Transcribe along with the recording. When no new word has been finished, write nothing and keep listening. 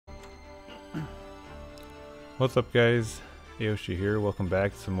What's up, guys? Aoshi here. Welcome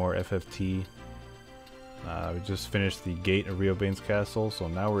back to some more FFT. We just finished the gate of Riobane's castle, so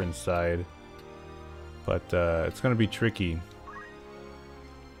now we're inside. But it's going to be tricky,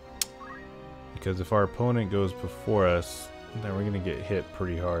 because if our opponent goes before us, then we're going to get hit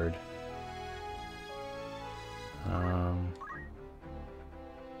pretty hard.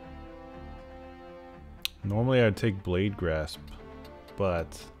 Normally I'd take Blade Grasp,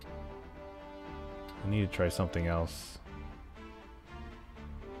 but I need to try something else.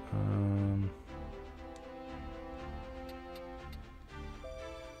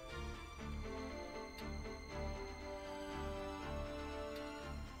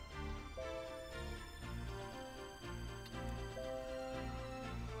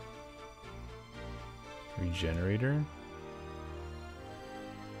 Regenerator?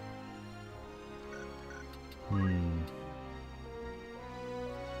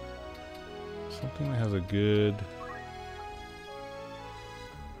 Something that has a good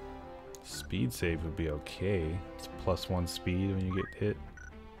speed save would be okay. It's +1 speed when you get hit.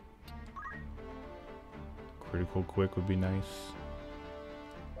 Critical quick would be nice.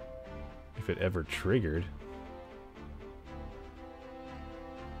 If it ever triggered.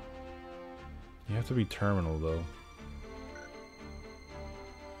 You have to be terminal though.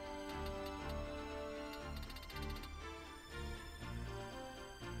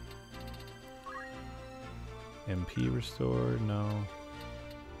 MP restored? No.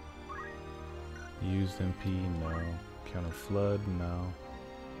 Used MP? No. Counter flood? No.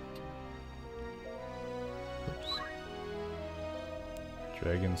 Oops.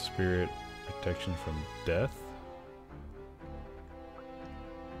 Dragon spirit protection from death?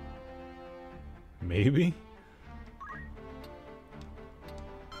 Maybe?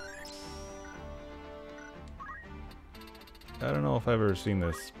 I don't know if I've ever seen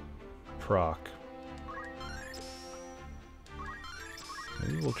this proc.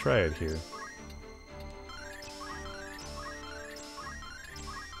 Maybe we'll try it here.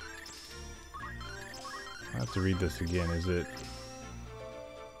 I have to read this again. Is it...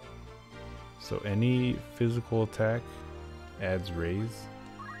 So any physical attack adds raise?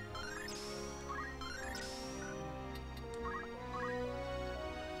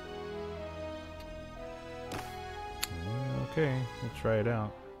 Okay, we'll try it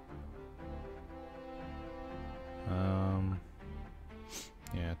out.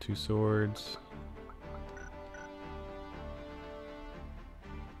 Yeah, 2 swords.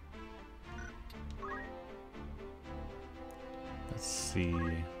 Let's see.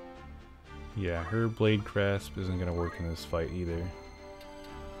 Yeah, her blade grasp isn't gonna work in this fight either.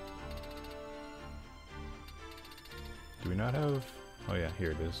 Do we not have... Oh yeah,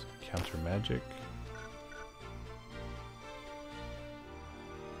 here it is. Counter magic.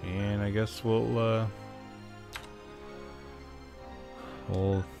 And I guess we'll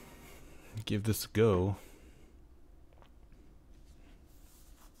give this a go.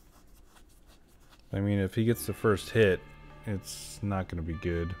 I mean, if he gets the first hit, it's not going to be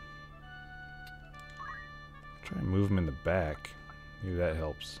good. Try and move him in the back. Maybe that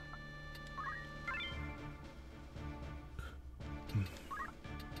helps.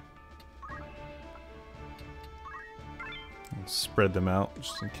 Spread them out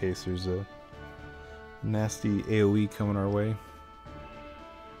just in case there's a nasty AoE coming our way.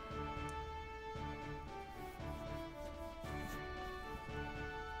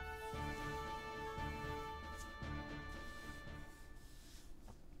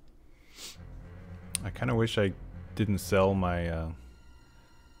 I kind of wish I didn't sell my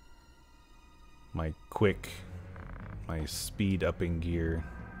my speed upping gear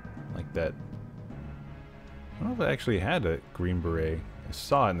like that. I don't know if I actually had a green beret. I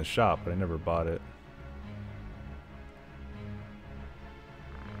saw it in the shop, but I never bought it.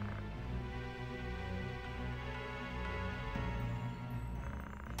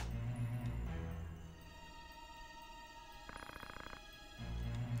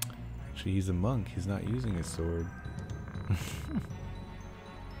 Actually, he's a monk. He's not using his sword.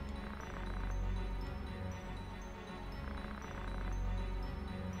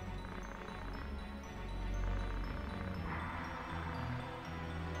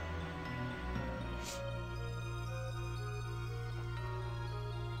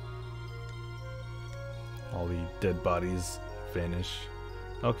 All the dead bodies vanish.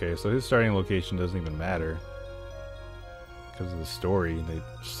 Okay, so his starting location doesn't even matter. Because of the story, they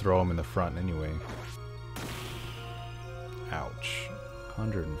just throw him in the front anyway. Ouch.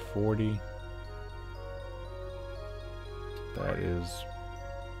 140. That is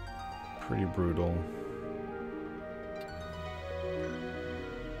pretty brutal.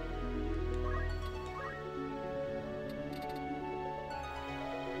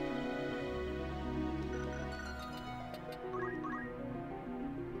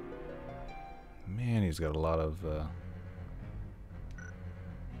 he's got a lot of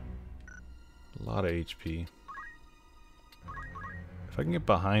HP. If I can get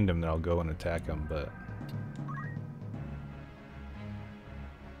behind him, then I'll go and attack him, but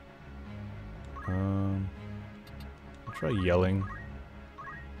I'll try yelling.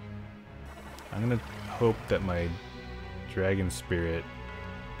 I'm gonna hope that my dragon spirit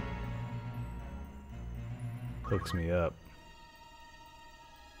hooks me up.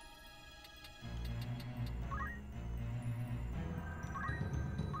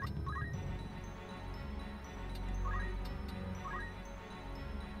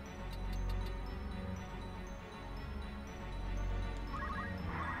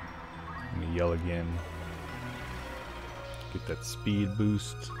 I'm gonna yell again. Get that speed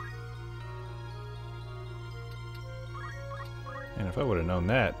boost. And if I would have known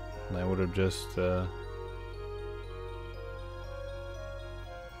that, I would have just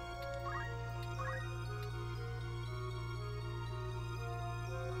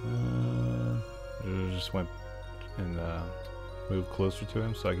just went and moved closer to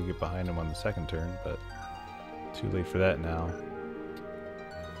him so I could get behind him on the second turn, but too late for that now.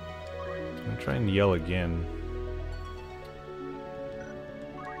 I'm gonna try and yell again.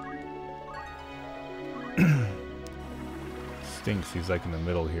 Stinks he's like in the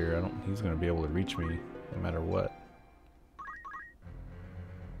middle here. He's gonna be able to reach me no matter what.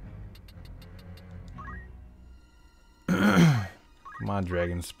 Come on,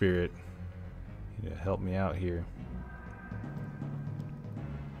 dragon spirit. You need to help me out here.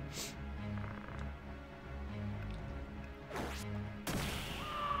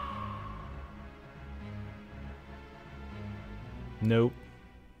 Nope.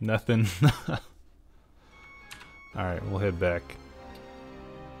 Nothing. Alright, we'll head back.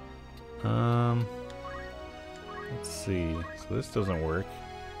 Let's see. So this doesn't work.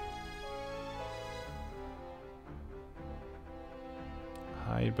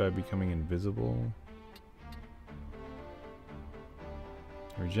 Hide by becoming invisible.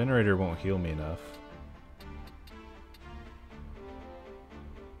 Regenerator won't heal me enough.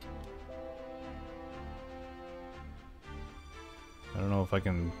 I don't know if I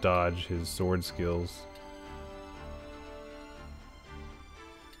can dodge his sword skills.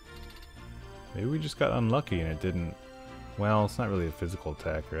 Maybe we just got unlucky and it didn't... Well, it's not really a physical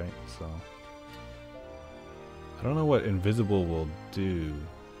attack, right? So... I don't know what invisible will do.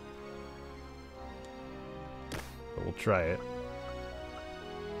 But we'll try it.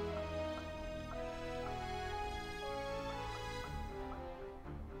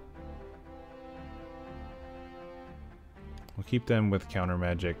 We'll keep them with counter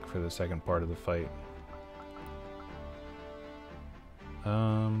magic for the second part of the fight.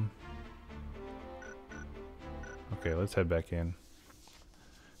 Okay, let's head back in.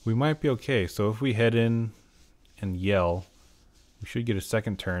 We might be okay, so if we head in and yell, we should get a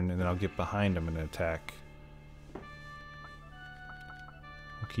second turn, and then I'll get behind him and attack. We'll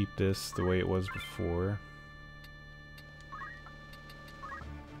keep this the way it was before.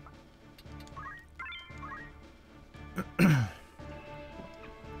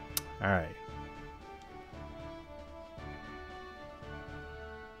 Alright.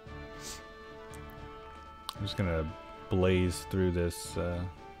 I'm just gonna blaze through this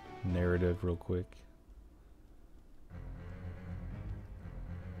narrative real quick.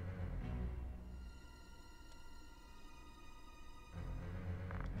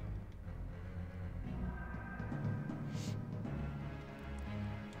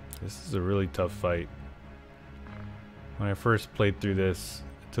 This is a really tough fight. When I first played through this,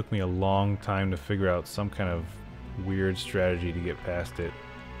 it took me a long time to figure out some kind of weird strategy to get past it.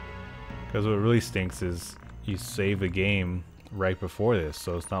 Because what really stinks is you save the game right before this,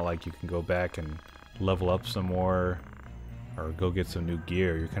 so it's not like you can go back and level up some more or go get some new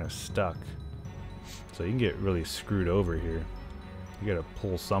gear. You're kind of stuck. So you can get really screwed over here. You gotta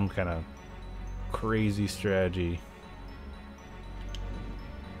pull some kind of crazy strategy.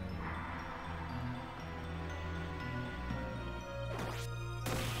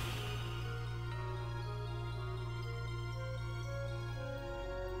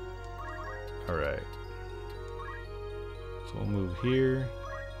 Alright. So we'll move here.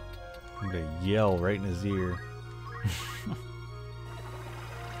 I'm gonna yell right in his ear.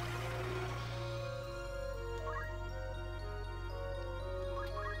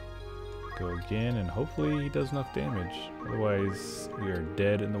 Go again, and hopefully he does enough damage. Otherwise, we are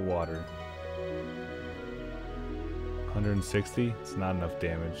dead in the water. 160? It's not enough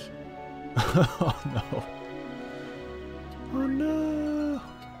damage. Oh no. Oh no.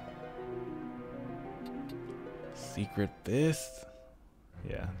 Secret fist?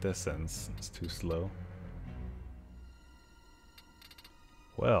 Yeah, death sentence is too slow.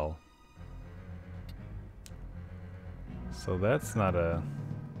 Well, so that's not a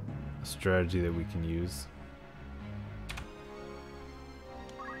strategy that we can use.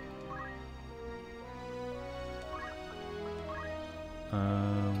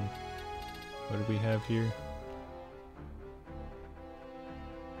 What do we have here?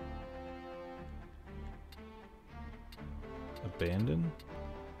 Abandon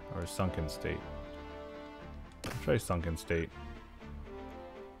or sunken state? I'll try sunken state.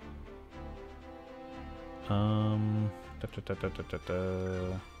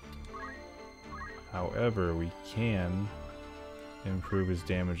 However, we can improve his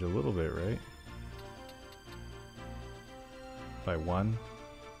damage a little bit, right? By 1.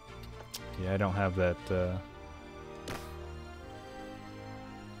 Yeah, I don't have that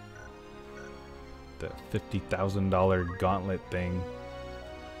that $50,000 gauntlet thing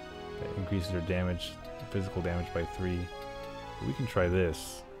that increases our damage, physical damage by 3. But we can try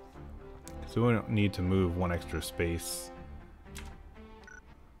this. So we don't need to move 1 extra space.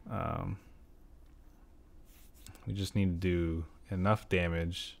 We just need to do enough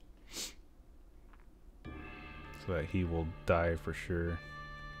damage so that he will die for sure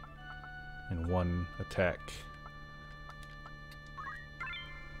in 1 attack.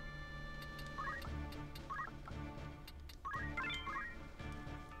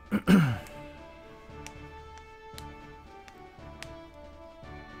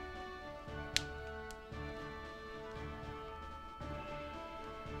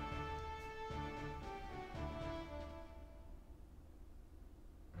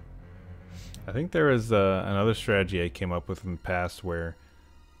 I think there was another strategy I came up with in the past where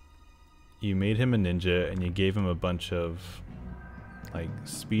you made him a ninja and you gave him a bunch of like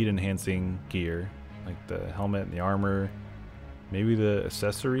speed enhancing gear, like the helmet and the armor, maybe the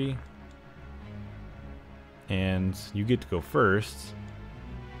accessory, and you get to go first.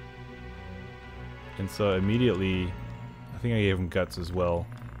 And so immediately, I think I gave him guts as well.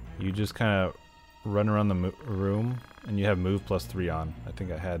 You just kind of run around the room and you have move plus 3 on. I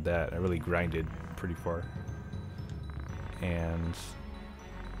think I had that. I really grinded pretty far. And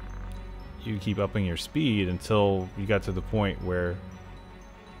you keep upping your speed until you got to the point where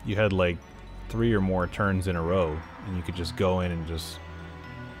you had like 3 or more turns in a row and you could just go in and just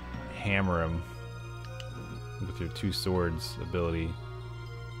hammer him with your 2 swords ability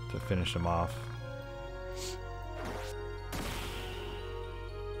to finish him off.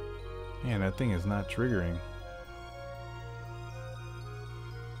 Man, that thing is not triggering.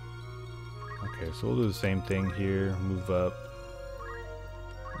 Okay, so we'll do the same thing here. Move up.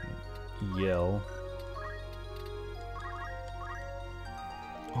 Yell.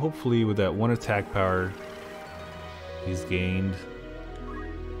 Hopefully with that 1 attack power he's gained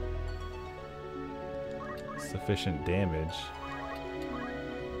sufficient damage.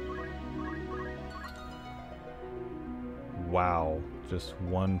 Wow, just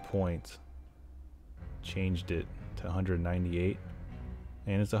 1 point changed it to 198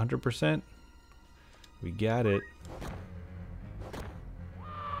 and it's 100%. We got it.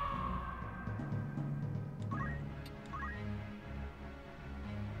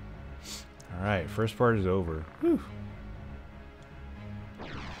 Alright, first part is over. Whew.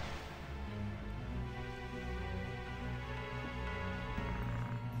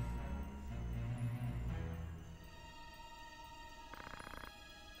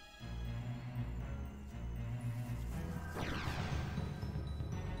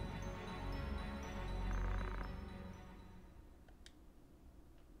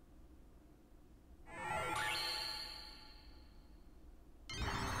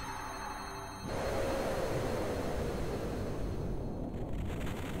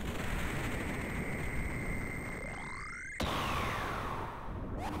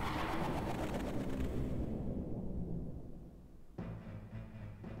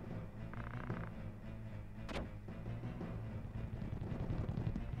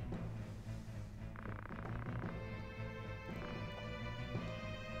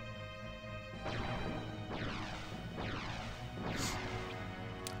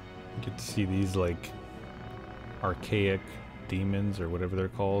 Get to see these like archaic demons or whatever they're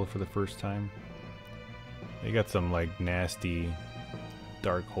called for the first time. They got some like nasty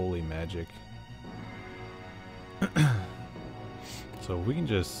dark holy magic. So if we can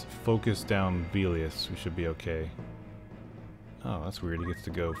just focus down Velius, we should be okay. Oh, that's weird, he gets to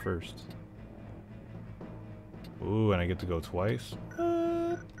go first. Ooh, and I get to go twice?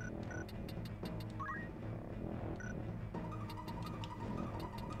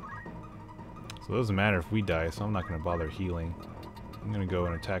 So it doesn't matter if we die, so I'm not going to bother healing. I'm gonna go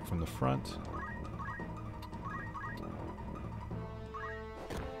and attack from the front.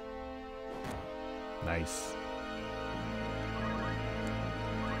 Nice.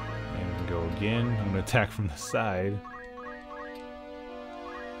 And go again. I'm gonna attack from the side.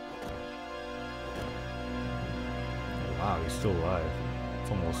 Oh, wow, he's still alive.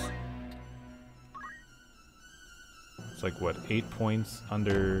 It's almost... It's like, what, 8 points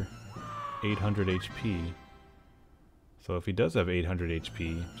under 800 HP. So if he does have 800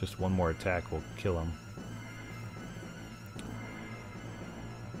 HP, just one more attack will kill him.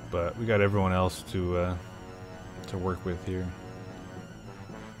 But we got everyone else to work with here.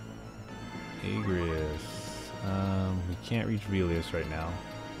 Agrius. We can't reach Velius right now.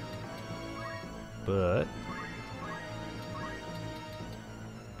 But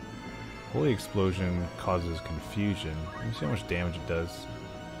Holy Explosion causes confusion. Let me see how much damage it does.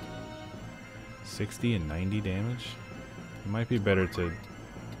 60 and 90 damage? It might be better to...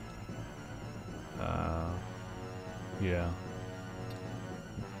 yeah.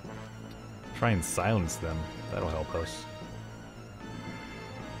 Try and silence them. That'll help us.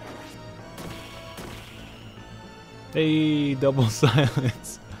 Hey, double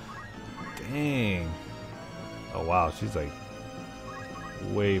silence. Dang. Oh wow, she's like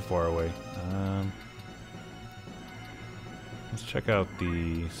way far away. Let's check out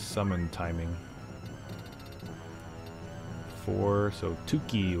the summon timing. 4, so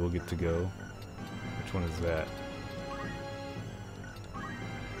Tuki will get to go. Which one is that?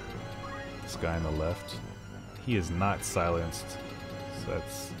 This guy on the left. He is not silenced, so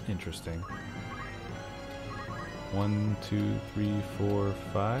that's interesting. 1, 2, 3, 4,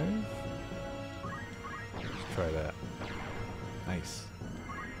 5. Let's try that. Nice.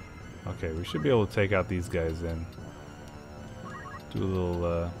 Okay, we should be able to take out these guys then. Do a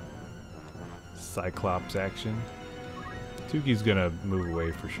little Cyclops action. Tuki's gonna move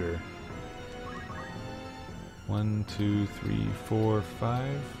away for sure. 1, 2, 3, 4,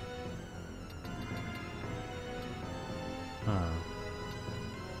 5. Huh.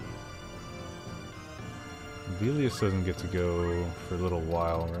 Velius doesn't get to go for a little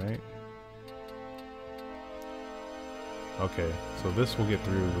while, right? Okay, so this will get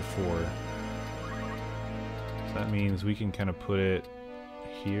through before. So that means we can kind of put it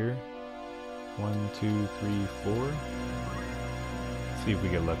here. 1, 2, 3, 4. See if we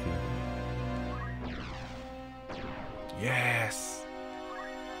get lucky. Yes!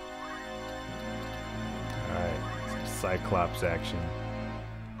 Alright, some Cyclops action.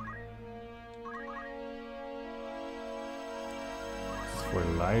 This is for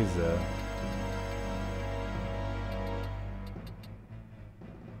Liza.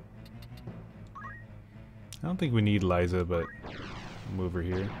 I don't think we need Liza, but move her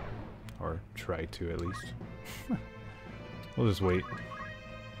here. Or try to, at least. We'll just wait.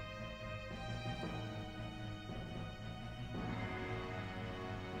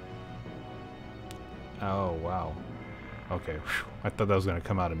 Oh, wow. Okay, whew. I thought that was going to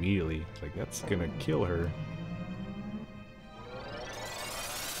come out immediately. It's like, that's going to kill her.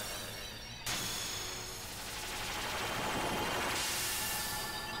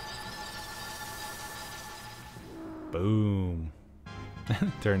 Boom.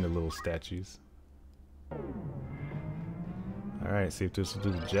 Turn to little statues. Alright, see if this will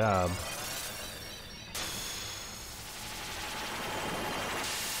do the job.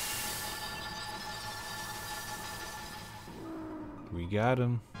 We got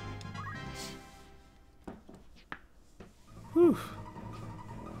him. Whew.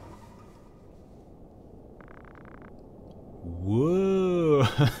 Whoa.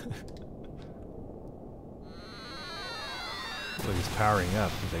 Look, he's powering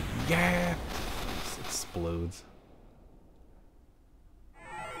up. He's like, yeah! Just explodes.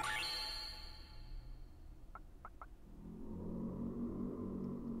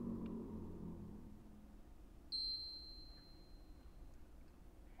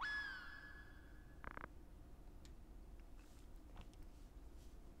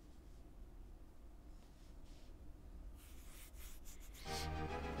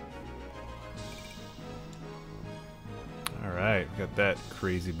 Alright, got that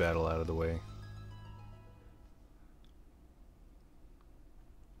crazy battle out of the way.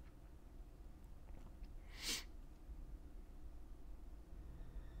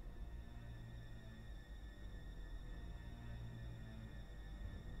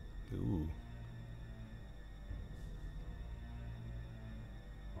 Ooh.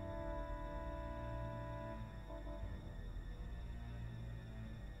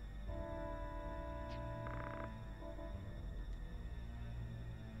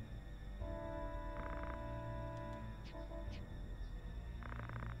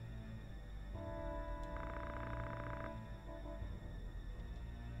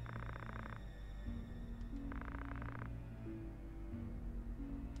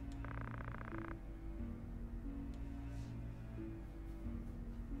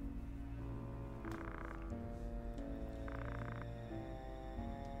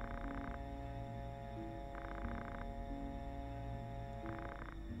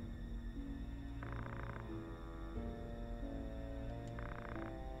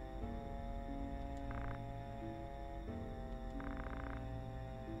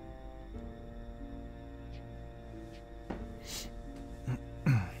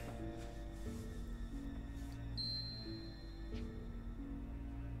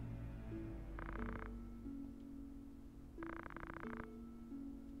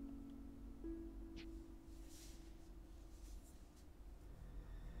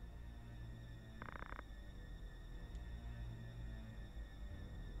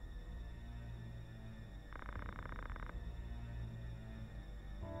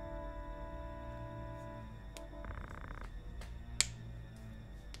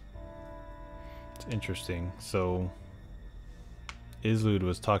 It's interesting. So Islud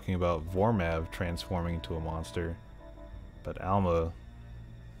was talking about Vormav transforming into a monster, but Alma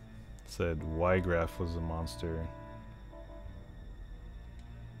said Wiegraf was a monster.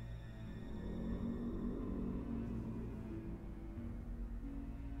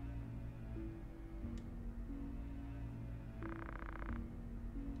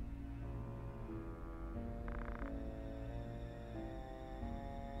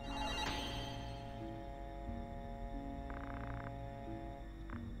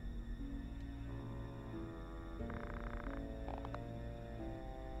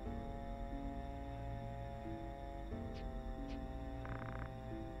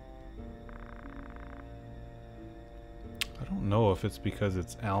 I don't know if it's because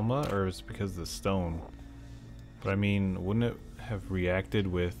it's Alma or it's because of the stone. But I mean, wouldn't it have reacted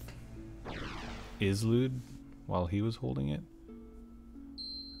with Islud while he was holding it?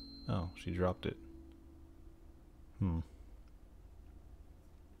 Oh, she dropped it.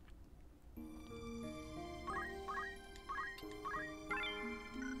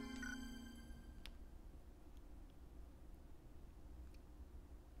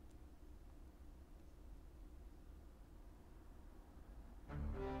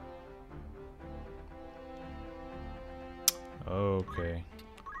 Okay.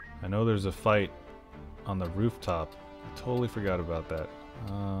 I know there's a fight on the rooftop. I totally forgot about that.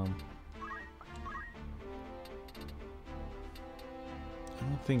 I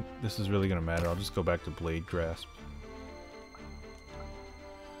don't think this is really gonna matter. I'll just go back to Blade Grasp.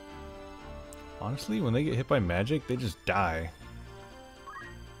 Honestly, when they get hit by magic, they just die.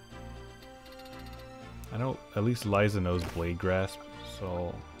 I know at least Liza knows Blade Grasp,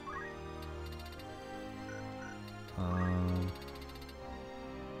 so...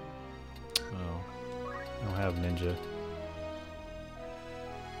 Oh, I don't have ninja.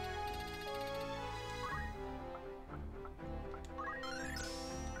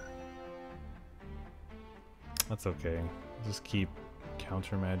 That's okay. Just keep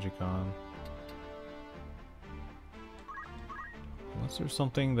counter magic on. Unless there's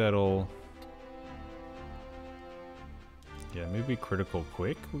something that'll... Yeah, maybe critical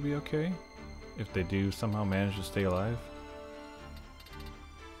quick would be okay. If they do somehow manage to stay alive.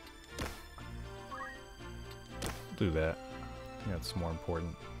 Do that. I think that's more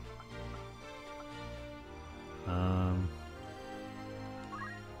important.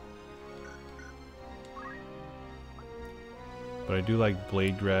 But I do like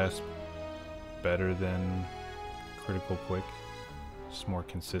Blade Grasp better than Critical Quick. It's more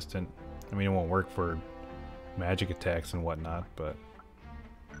consistent. I mean, it won't work for magic attacks and whatnot, but...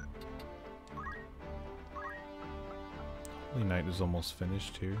 Holy Knight is almost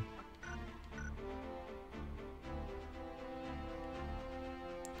finished here.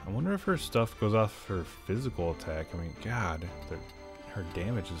 I wonder if her stuff goes off her physical attack. I mean, God, her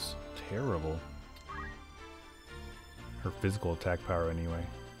damage is terrible. Her physical attack power, anyway.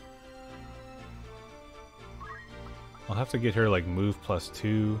 I'll have to get her, like, move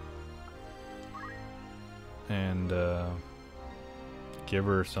 +2. And, give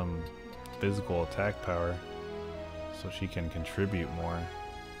her some physical attack power. So she can contribute more.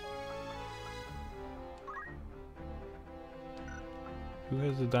 Who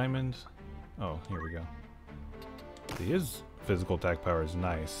has the diamond? Oh, here we go. See, his physical attack power is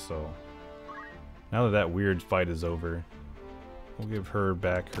nice, so... Now that that weird fight is over, we'll give her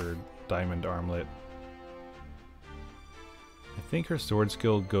back her diamond armlet. I think her sword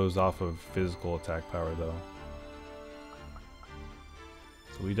skill goes off of physical attack power, though.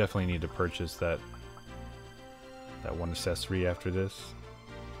 So we definitely need to purchase that one accessory after this.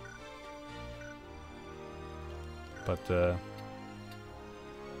 But,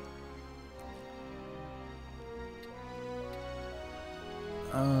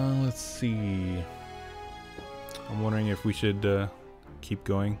 let's see. I'm wondering if we should, keep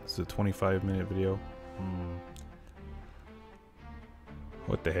going. It's a 25-minute video.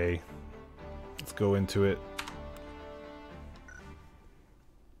 What the hey? Let's go into it.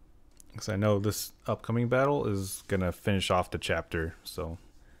 Because I know this upcoming battle is gonna finish off the chapter, so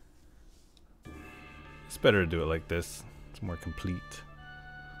it's better to do it like this. It's more complete.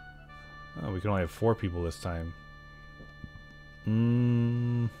 Oh, we can only have 4 people this time.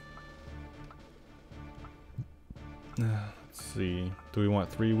 Let's see. Do we want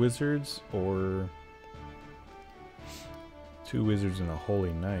 3 wizards or 2 wizards and a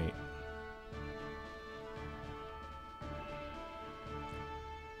holy knight?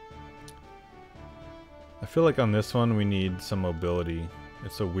 I feel like on this one we need some mobility.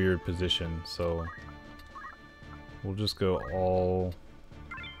 It's a weird position, so we'll just go all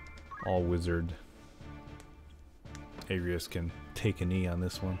wizard. Arius can take a knee on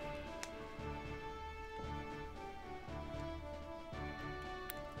this one.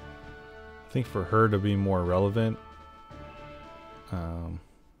 I think for her to be more relevant,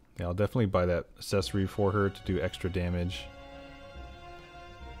 yeah, I'll definitely buy that accessory for her to do extra damage.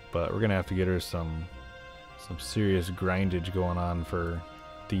 But we're gonna have to get her some serious grindage going on for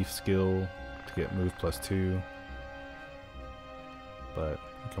thief skill to get move +2. But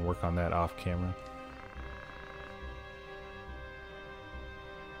we can work on that off camera.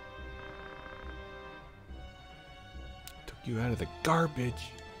 Took you out of the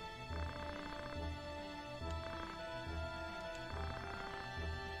garbage.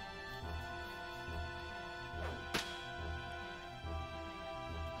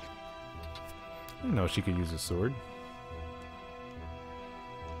 I didn't know she could use a sword.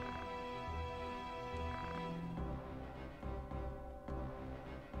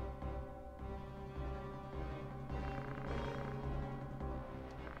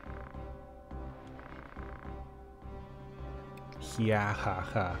 Yeah, ha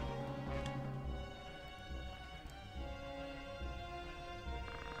ha.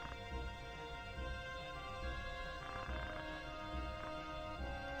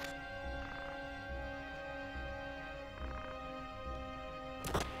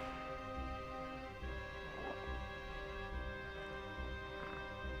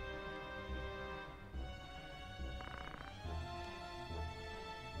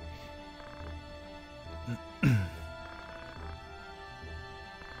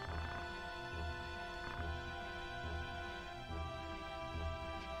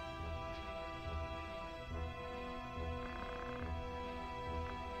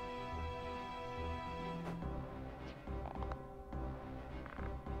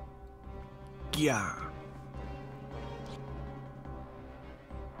 Yeah.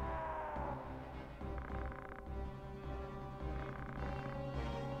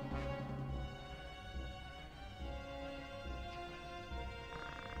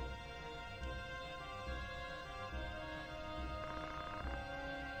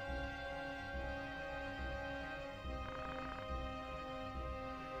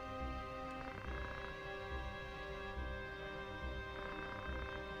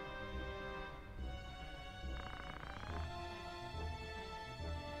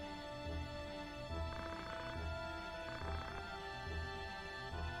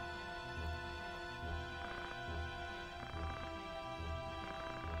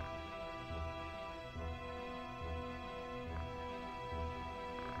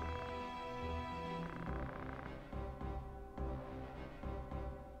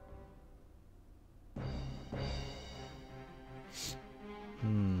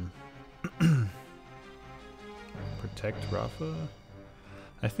 Protect Rafa?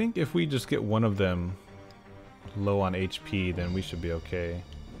 I think if we just get one of them low on HP, then we should be okay.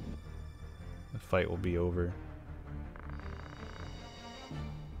 The fight will be over.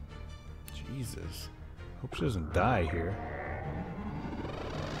 Jesus. Hope she doesn't die here.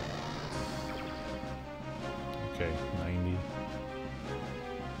 Okay, 90.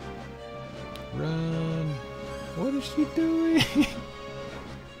 Run! What is she doing?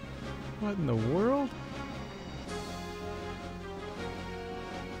 What in the world?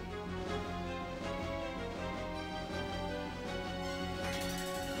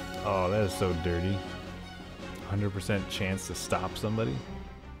 Oh, that is so dirty. 100% chance to stop somebody.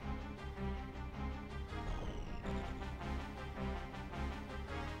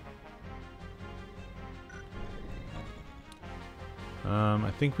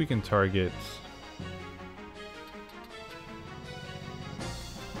 I think we can target...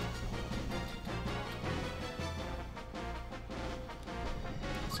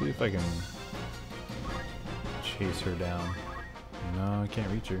 See if I can chase her down. No, I can't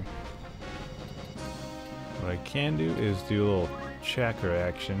reach her. What I can do is do a little chakra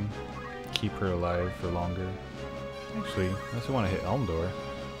action. Keep her alive for longer. Actually, I also want to hit Elmdor.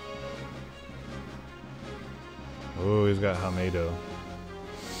 Oh, he's got Hamedo.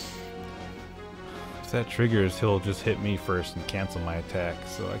 If that triggers, he'll just hit me first and cancel my attack,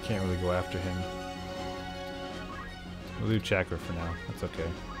 so I can't really go after him. We'll do chakra for now. That's okay.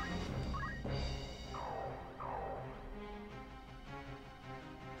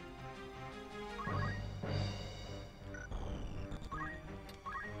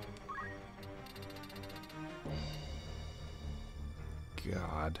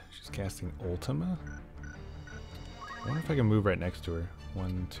 God, she's casting Ultima? I wonder if I can move right next to her.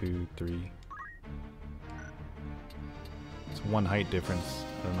 1, 2, 3. It's 1 height difference.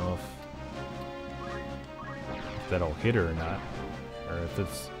 I don't know if that'll hit her or not. Or if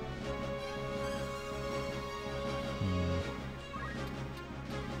it's...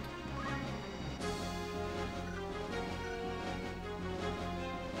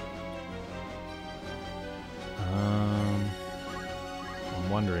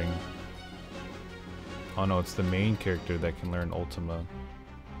 wondering. Oh no, it's the main character that can learn Ultima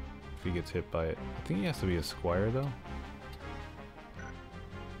if he gets hit by it. I think he has to be a squire though.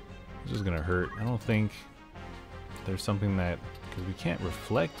 This is gonna hurt. I don't think there's something that, because we can't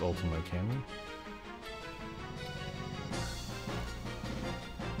reflect Ultima, can we?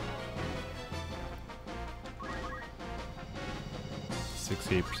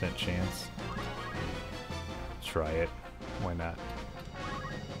 68% chance. Try it. Why not?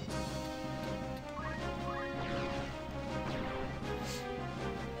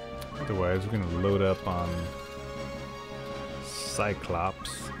 Otherwise, we're gonna load up on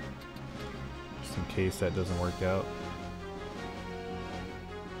Cyclops, just in case that doesn't work out.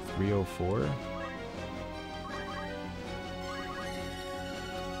 304.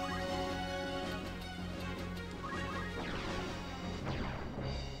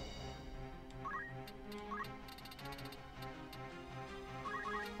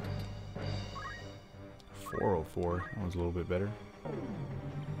 That was a little bit better.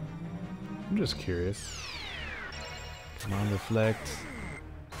 I'm just curious. Come on, reflect.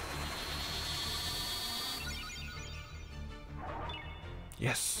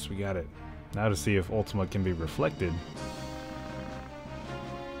 Yes, we got it. Now to see if Ultima can be reflected.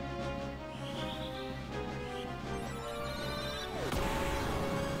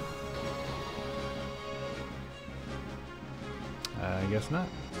 I guess not.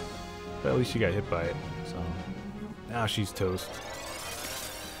 But at least she got hit by it, so now she's toast.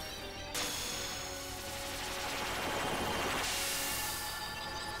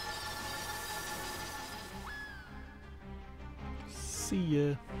 See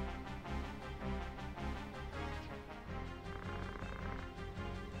ya.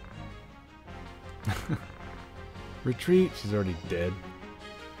 Retreat, she's already dead.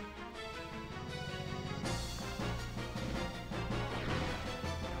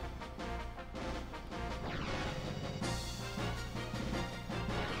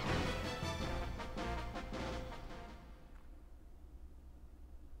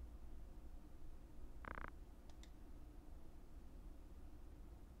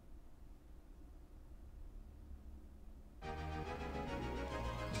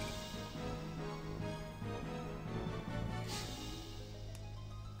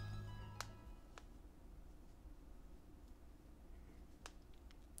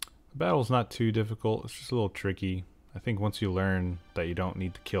 The battle's not too difficult, it's just a little tricky. I think once you learn that you don't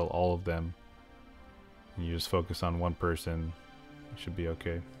need to kill all of them, and you just focus on one person, it should be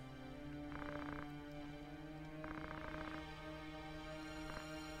okay.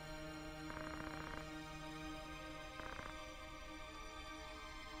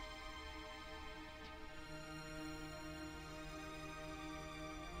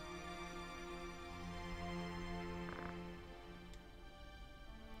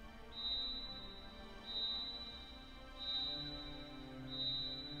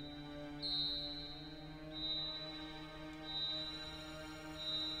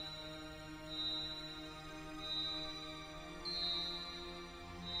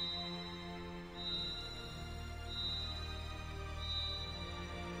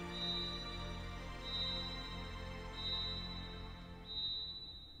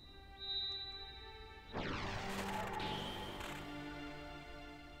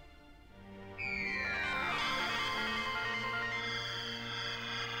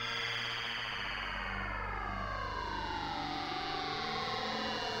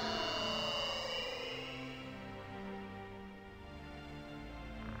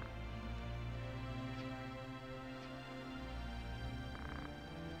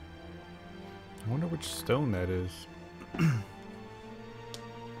 I wonder which stone that is. I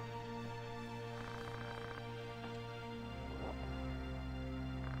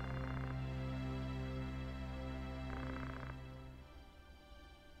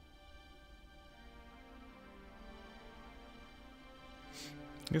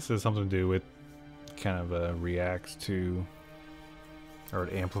guess it has something to do with kind of reacts to, or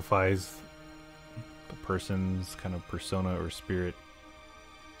it amplifies the person's kind of persona or spirit.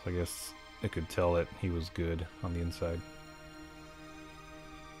 So I guess it could tell that he was good on the inside.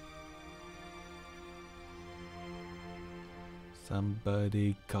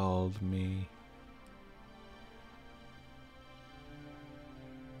 Somebody called me.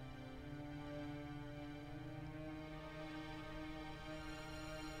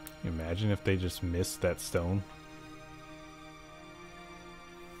 Imagine if they just missed that stone.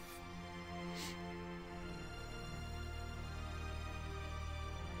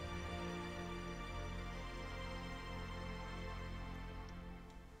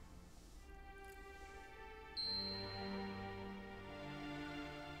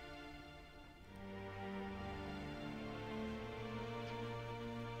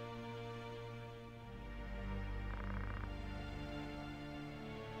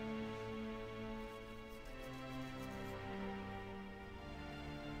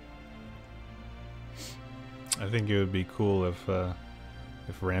 I think it would be cool if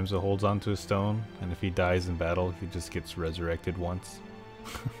Ramza holds onto a stone, and if he dies in battle, he just gets resurrected once.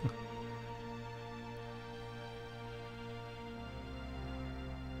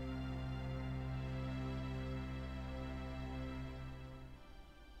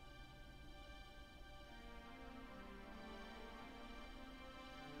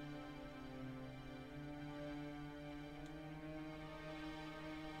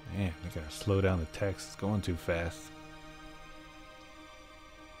 Man, I gotta slow down the text. It's going too fast.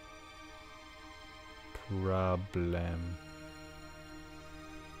 Problem.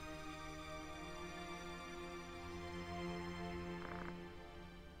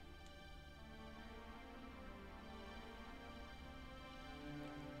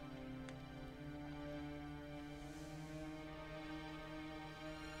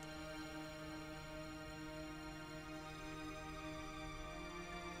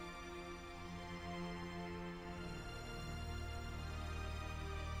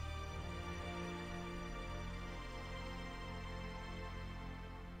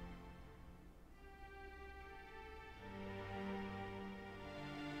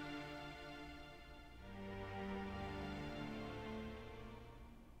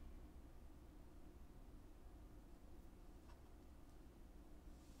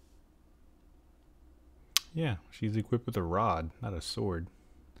 Yeah, she's equipped with a rod, not a sword.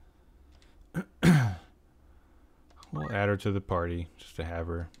 We'll add her to the party, just to have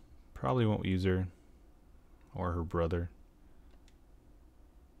her. Probably won't use her. Or her brother.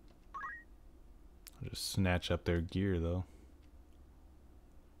 I'll just snatch up their gear, though.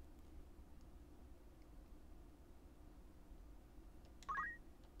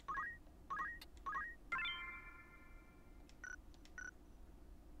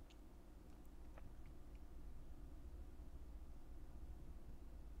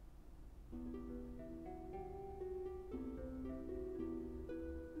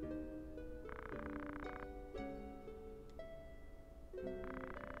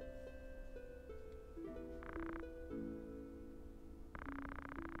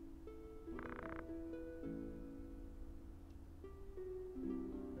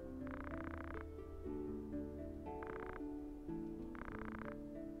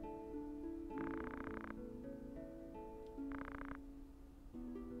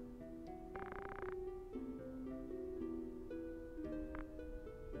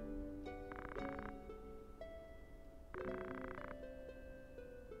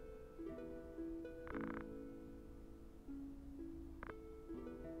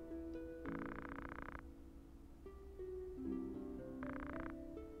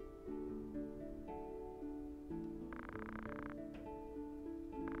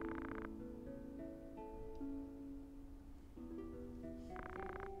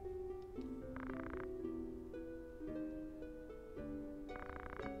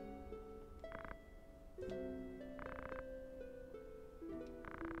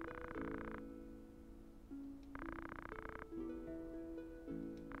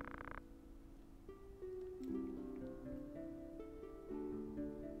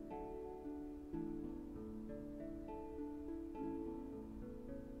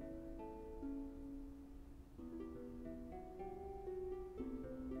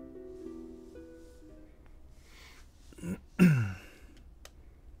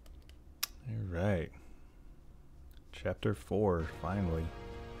 Alright. Chapter 4, finally.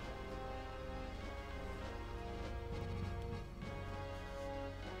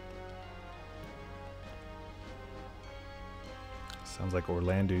 Sounds like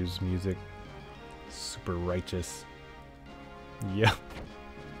Orlando's music. Super righteous. Yeah.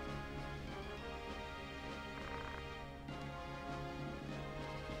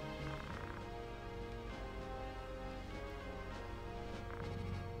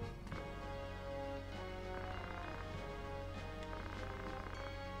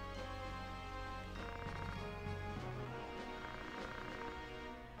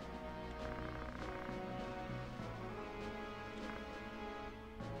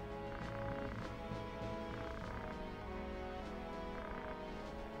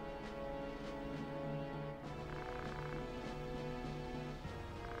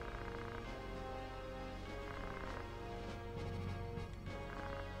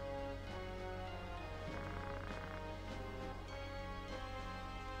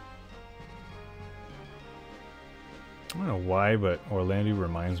 I don't know why, but Orlando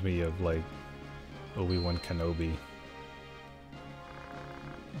reminds me of like Obi-Wan Kenobi.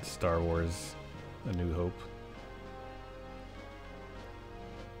 Star Wars A New Hope.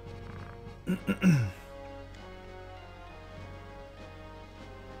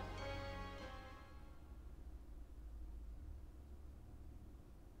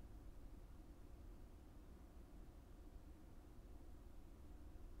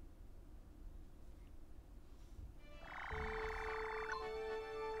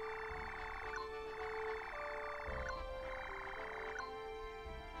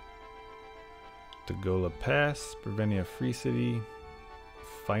 Dagola Pass, Brevenia Free City,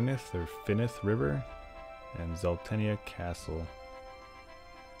 Fineth or Fineth River, and Zaltenia Castle.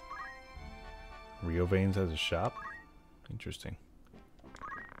 Rio Veins has a shop? Interesting.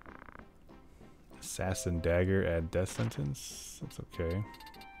 Assassin Dagger add death sentence? That's okay.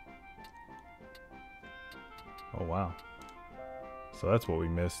 Oh wow. So that's what we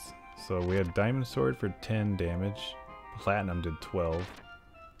missed. So we had Diamond Sword for 10 damage. Platinum did 12.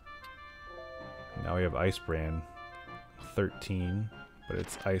 Now we have Ice Brand, 13, but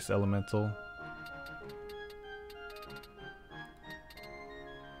it's Ice Elemental.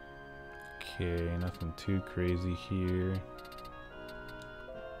 Okay, nothing too crazy here.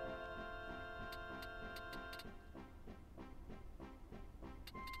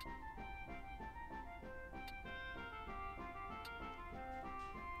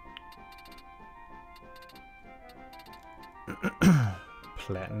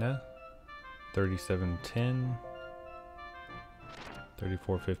 Platina, 3710,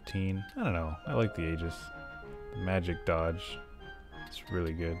 3415. I don't know. I like the Aegis. The magic dodge. It's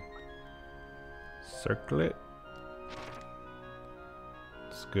really good. Circlet.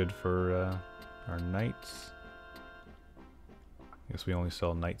 It's good for our knights. Guess we only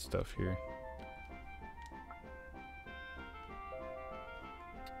sell knight stuff here.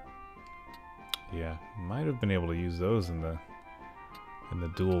 Yeah, might have been able to use those in the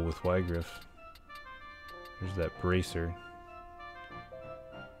duel with Wiegraf. There's that bracer.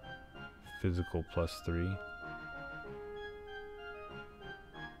 Physical +3.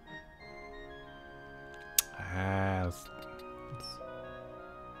 Let's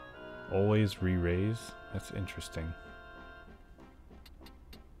always re-raise. That's interesting.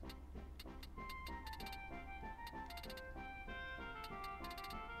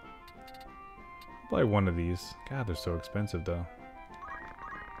 I'll buy one of these. God, they're so expensive though.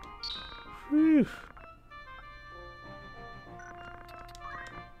 Whew.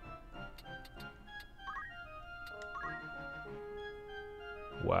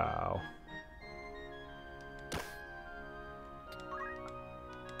 Wow.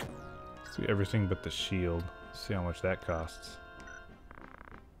 Let's do everything but the shield. See how much that costs.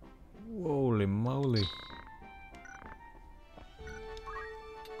 Holy moly.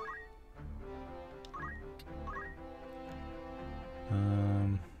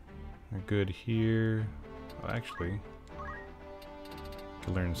 We're good here. Oh, actually, I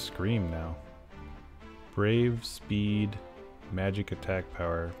can learn Scream now. Brave, speed, magic attack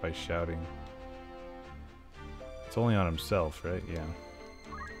power by shouting. It's only on himself, right? Yeah.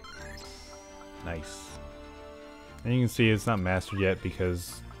 Nice. And you can see it's not mastered yet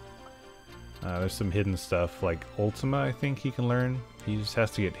because there's some hidden stuff like Ultima, I think he can learn. He just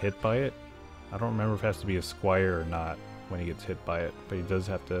has to get hit by it. I don't remember if it has to be a squire or not when he gets hit by it, but he does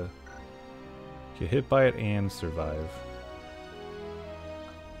have to get hit by it and survive.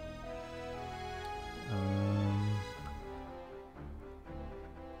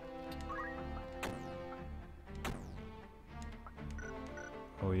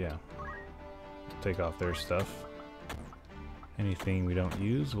 Oh yeah. Take off their stuff. Anything we don't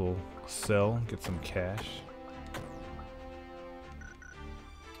use, we'll sell, get some cash.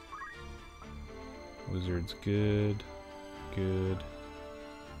 Wizard's good. Good.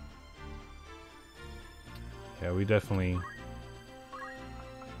 Yeah, we don't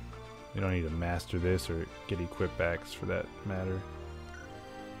need to master this or get equip backs for that matter.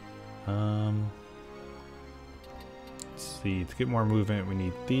 Let's see, to get more movement we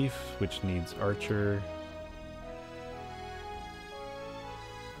need Thief, which needs Archer.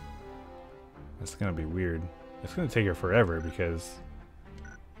 That's gonna be weird. It's gonna take her forever because...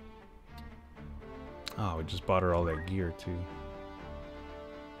 Oh, we just bought her all that gear too.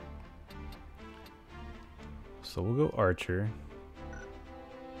 So we'll go Archer.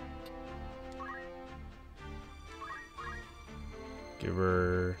 Give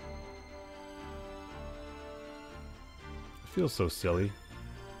her... I feel so silly.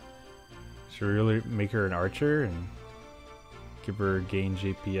 Should we really make her an Archer and give her gain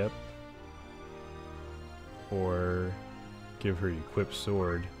JP up? Or give her equipped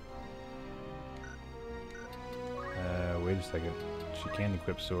sword? Wait a second. She can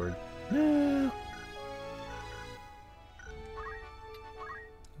equip sword. No!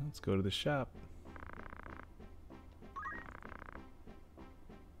 Let's go to the shop.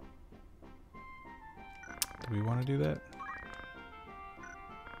 Do we want to do that?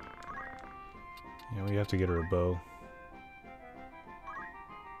 Yeah, we have to get her a bow.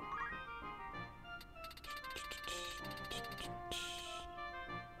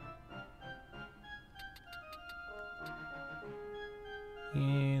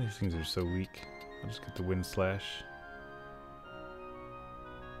 Yeah, these things are so weak. I'll just get the wind slash.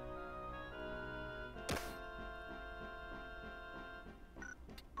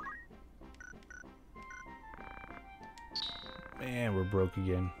 Man, we're broke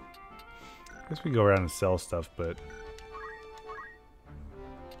again. I guess we go around and sell stuff, but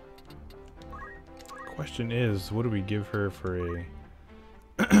question is, what do we give her for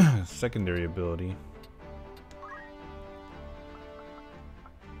a secondary ability?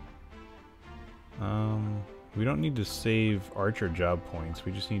 We don't need to save archer job points.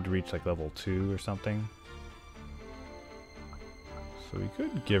 We just need to reach like level 2 or something. So we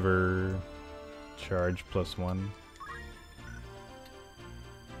could give her charge +1.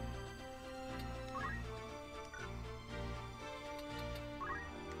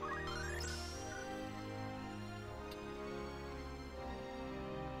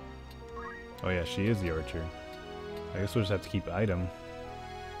 Oh yeah, she is the archer. I guess we'll just have to keep item.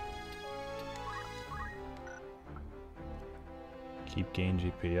 Keep gain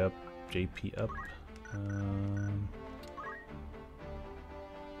JP up. JP up.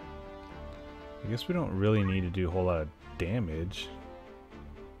 I guess we don't really need to do a whole lot of damage.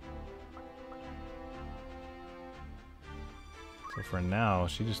 So for now,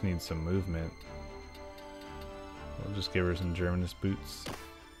 she just needs some movement. We'll just give her some Germanist boots.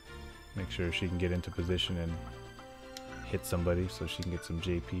 Make sure she can get into position and hit somebody so she can get some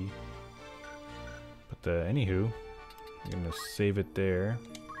JP. But anywho, I'm gonna save it there.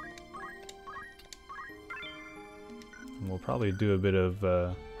 And we'll probably do a bit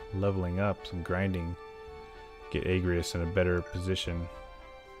of leveling up, some grinding, get Agrius in a better position.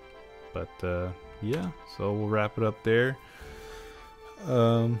 But yeah, so we'll wrap it up there.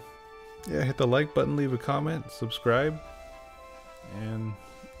 Yeah, hit the like button, leave a comment, subscribe, and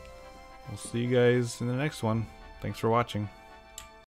we'll see you guys in the next one. Thanks for watching.